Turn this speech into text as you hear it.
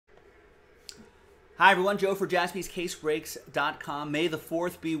Hi everyone, Joe for jaspyscasebreaks.com. May the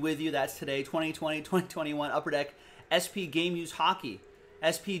 4th be with you. That's today, 2020-2021 Upper Deck SP Game Use Hockey.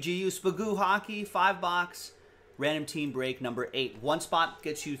 SPGU Spagoo Hockey, 5-box, random team break number 8. One spot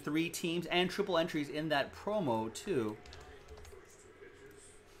gets you 3 teams and triple entries in that promo too.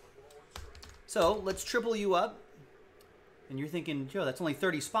 So let's triple you up. And you're thinking, Joe, that's only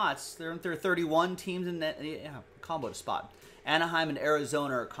 30 spots. There are 31 teams in that comboed spot. Anaheim and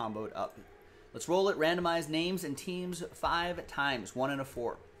Arizona are comboed up. Let's roll it. Randomize names and teams 5 times. 1 and a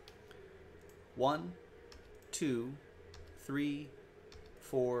 4. 1, 2, 3,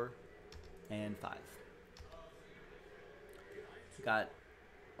 4, and 5. Got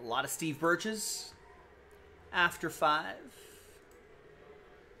a lot of Steve Birches. After 5.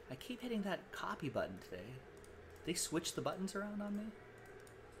 I keep hitting that copy button today. They switched the buttons around on me.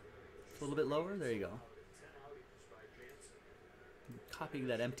 A little bit lower. There you go. I'm copying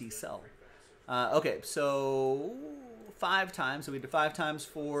that empty cell. Okay, so 5 times. So we did 5 times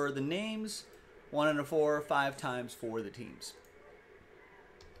for the names, 1 and a 4, 5 times for the teams.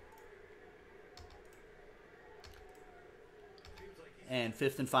 And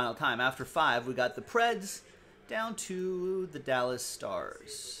 5th and final time. After 5, we got the Preds down to the Dallas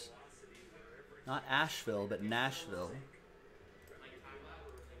Stars. Not Asheville, but Nashville.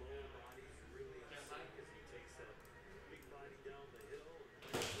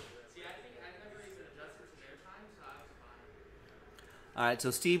 All right,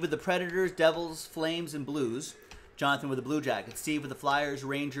 so Steve with the Predators, Devils, Flames, and Blues. Jonathan with the Blue Jackets. Steve with the Flyers,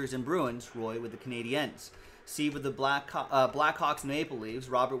 Rangers, and Bruins. Roy with the Canadiens. Steve with the Blackhawks and Maple Leafs.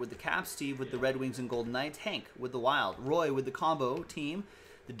 Robert with the Caps. Steve with the Red Wings and Golden Knights. Hank with the Wild. Roy with the combo team,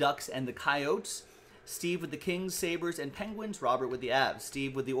 the Ducks and the Coyotes. Steve with the Kings, Sabres, and Penguins. Robert with the Avs.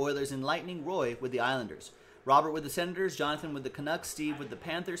 Steve with the Oilers and Lightning. Roy with the Islanders. Robert with the Senators, Jonathan with the Canucks, Steve with the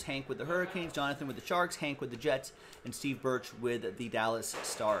Panthers, Hank with the Hurricanes, Jonathan with the Sharks, Hank with the Jets, and Steve Birch with the Dallas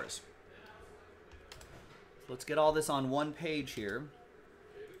Stars. So let's get all this on one page here.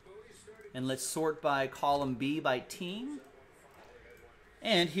 And let's sort by column B by team.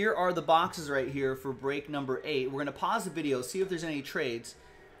 And here are the boxes right here for break number 8. We're going to pause the video, see if there's any trades.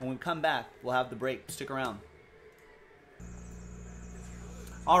 And when we come back, we'll have the break. Stick around.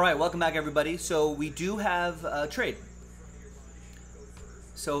 All right, welcome back, everybody. So we do have a trade.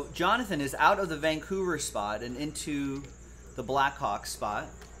 So Jonathan is out of the Vancouver spot and into the Blackhawks spot.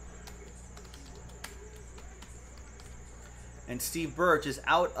 And Steve Birch is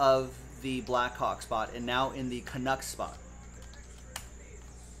out of the Blackhawks spot and now in the Canucks spot.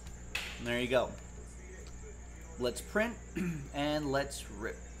 And there you go. Let's print and let's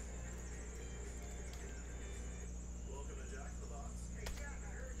rip.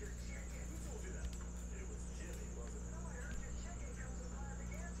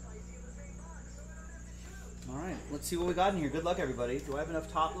 Alright, let's see what we got in here. Good luck, everybody. Do I have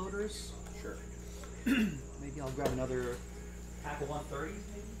enough top loaders? Sure. Maybe I'll grab another pack of 130s,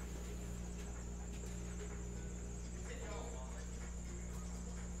 maybe?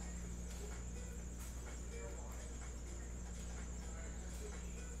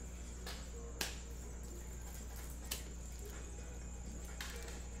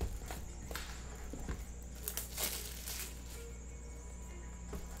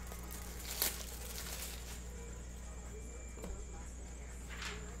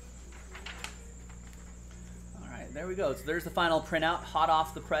 There we go. So there's the final printout, hot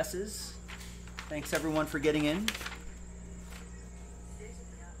off the presses. Thanks everyone for getting in.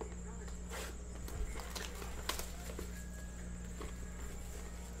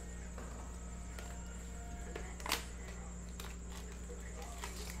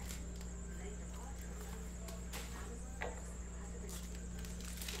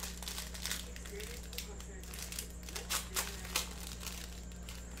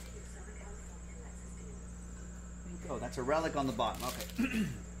 Oh, that's a relic on the bottom. Okay. I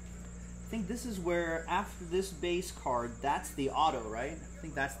think this is where, after this base card, that's the auto, right? I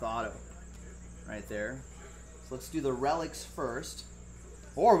think that's the auto right there. So let's do the relics first.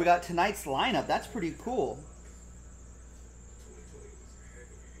 Or we got tonight's lineup. That's pretty cool.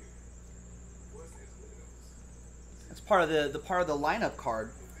 That's part of the lineup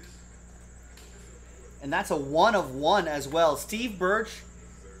card. And that's a 1 of 1 as well. Steve Birch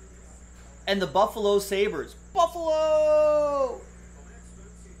and the Buffalo Sabres. Buffalo!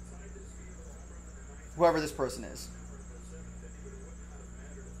 Whoever this person is.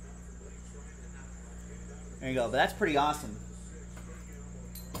 There you go. But that's pretty awesome.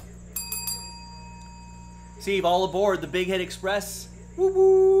 Steve, all aboard the Big Head Express. Woo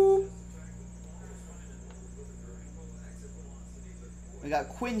woo! We got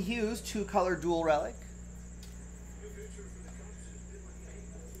Quinn Hughes, 2-color dual relic.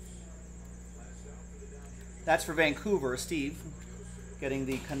 That's for Vancouver, Steve, getting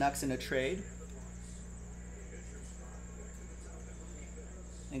the Canucks in a trade.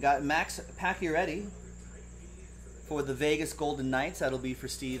 And got Max Pacioretty for the Vegas Golden Knights. That'll be for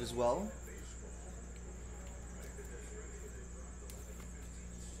Steve as well.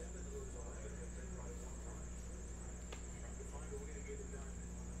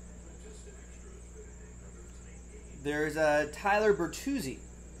 There's Tyler Bertuzzi,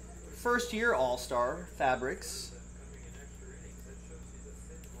 first-year All-Star Fabrics.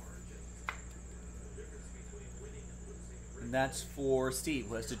 And that's for Steve,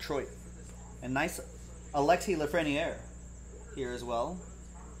 who has Detroit. And nice Alexis Lafreniere here as well.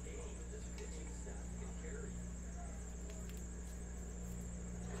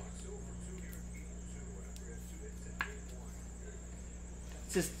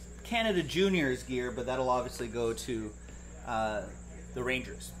 This is Canada Juniors gear, but that'll obviously go to the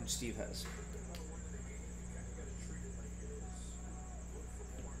Rangers, which Steve has.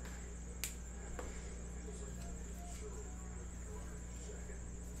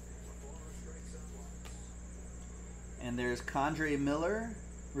 And there's Condre Miller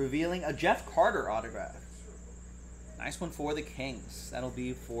revealing a Jeff Carter autograph. Nice one for the Kings. That'll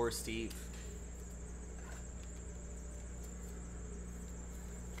be for Steve.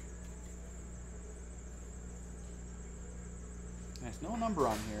 Nice, no number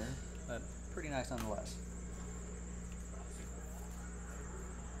on here, but pretty nice nonetheless.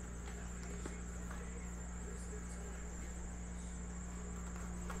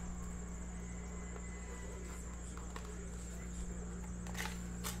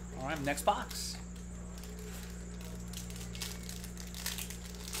 All right, next box.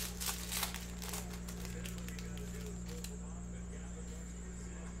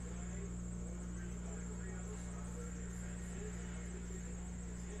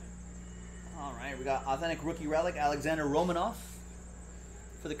 All right, we got authentic rookie relic Alexander Romanov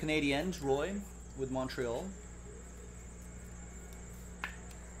for the Canadiens, Roy with Montreal.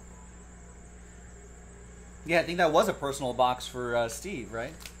 Yeah, I think that was a personal box for Steve,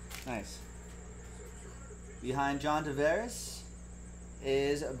 right? Nice. Behind John Tavares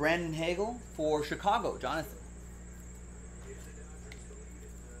is Brandon Hagel for Chicago, Jonathan.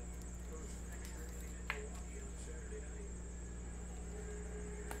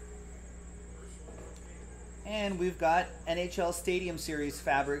 And we've got NHL Stadium Series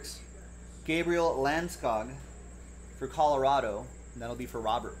Fabrics, Gabriel Landeskog for Colorado. And that'll be for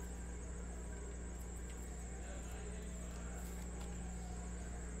Robert.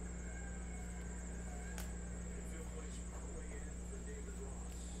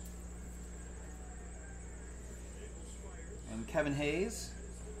 And Kevin Hayes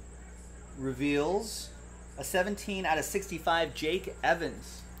reveals a 17 out of 65 Jake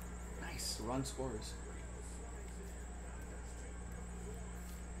Evans. Nice run scores.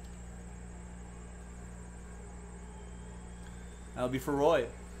 That'll be for Roy.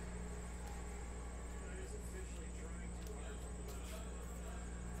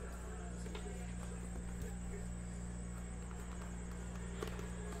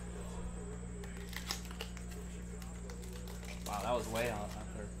 Wow, that was way out there.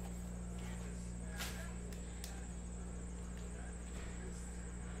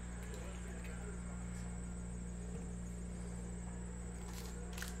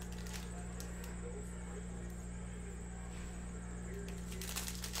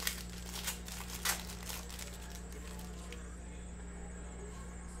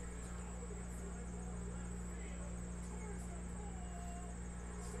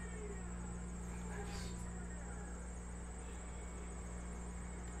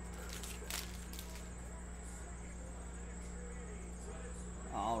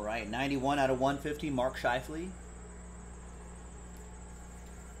 All right, 91 out of 150, Mark Scheifele.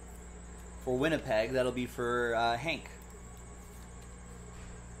 For Winnipeg, that'll be for Hank.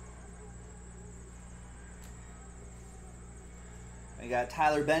 We got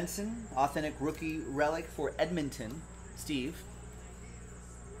Tyler Benson, authentic rookie relic for Edmonton, Steve.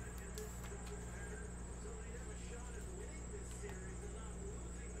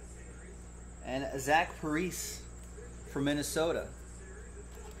 And Zach Parise for Minnesota.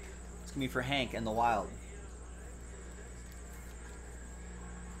 It's going to be for Hank and the Wild.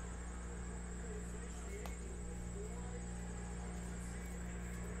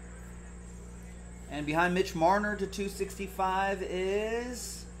 And behind Mitch Marner to 265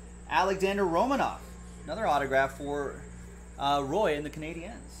 is Alexander Romanov. Another autograph for Roy and the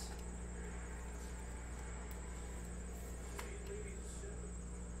Canadiens.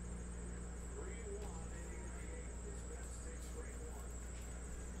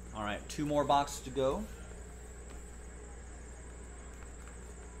 right, 2 more boxes to go.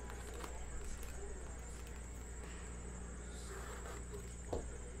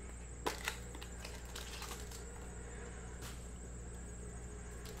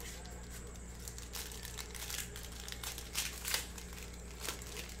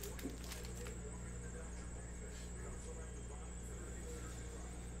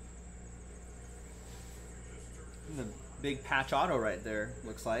 The big patch auto right there,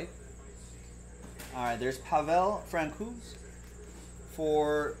 looks like. All right, there's Pavel Francouz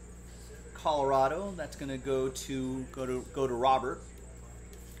for Colorado. That's going to go to Robert.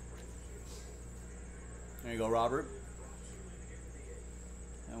 There you go, Robert.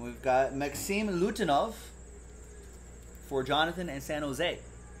 And we've got Maxim Lutinov for Jonathan and San Jose.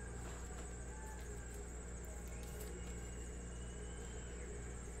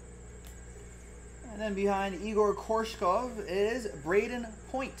 And then behind Igor Korshkov is Braden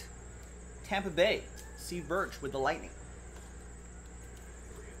Point, Tampa Bay. Steve Birch with the Lightning.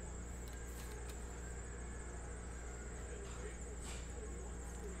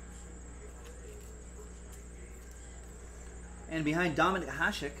 And behind Dominik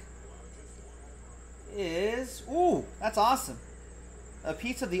Hasek is, ooh, that's awesome. A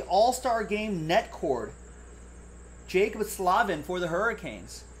piece of the All-Star Game net cord. Jacob Slavin for the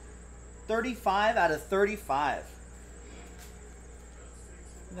Hurricanes. 35 out of 35.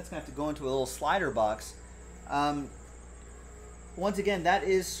 That's going to have to go into a little slider box. Once again, that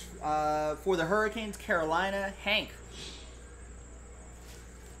is for the Hurricanes, Carolina, Hank.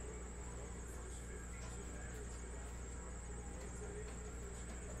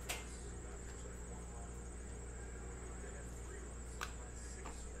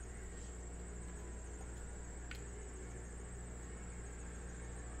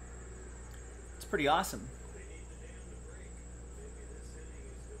 It's pretty awesome.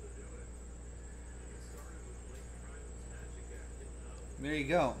 There you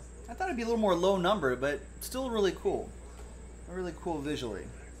go. I thought it'd be a little more low number, but still really cool. Really cool visually.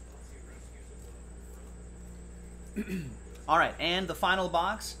 All right, and the final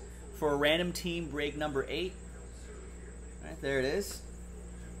box for random team break number 8. All right, there it is.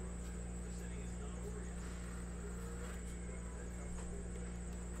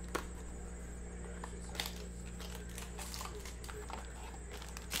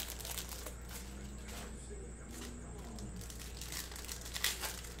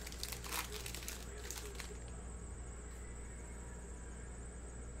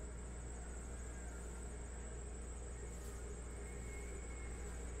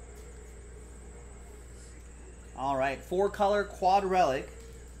 All right, 4-color quad relic,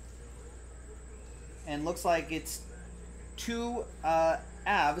 and looks like it's 2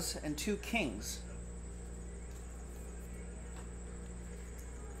 Avs and 2 Kings.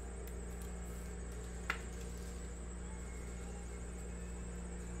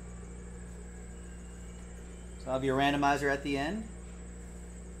 So that'll be a randomizer at the end.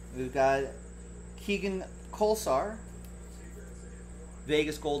 We've got Keegan Kolsar,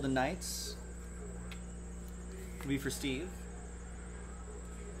 Vegas Golden Knights. Will be for Steve.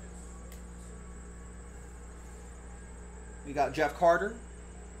 We got Jeff Carter,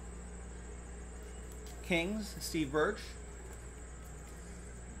 Kings, Steve Birch.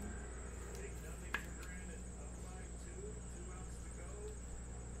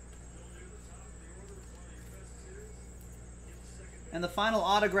 And the final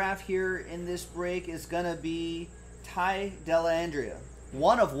autograph here in this break is going to be Ty Dellandrea.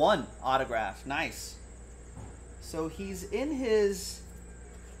 1 of 1 autograph. Nice. So he's in his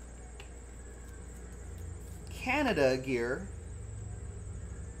Canada gear.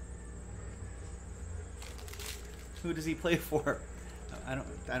 Who does he play for?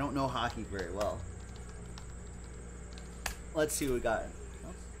 I don't know hockey very well. Let's see what we got.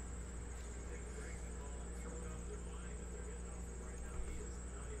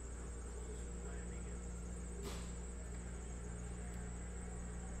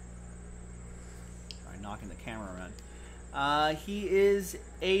 Knocking the camera around. He is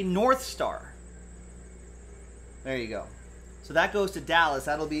a North Star. There you go. So that goes to Dallas.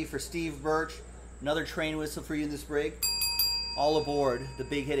 That'll be for Steve Birch. Another train whistle for you in this break. All aboard the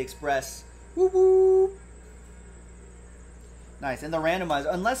Big Hit Express. Woo woo. Nice. And the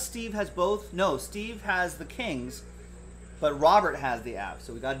randomizer. Unless Steve has both. No, Steve has the Kings, but Robert has the Avs.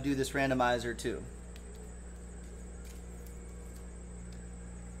 So we got to do this randomizer too.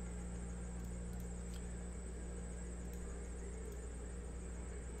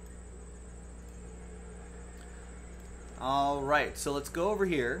 All right, so let's go over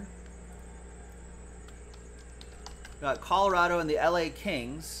here. Got Colorado and the LA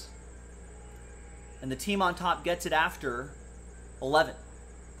Kings. And the team on top gets it after 11.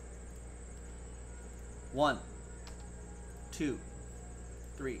 1, 2,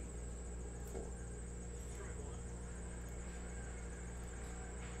 3, 4.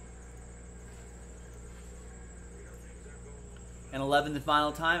 And 11 the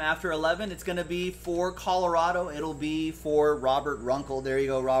final time. After 11, it's going to be for Colorado. It'll be for Robert Runkle. There you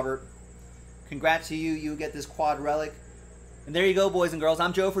go, Robert. Congrats to you. You get this quad relic. And there you go, boys and girls.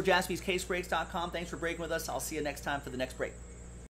 I'm Joe for JaspysCaseBreaks.com. Thanks for breaking with us. I'll see you next time for the next break.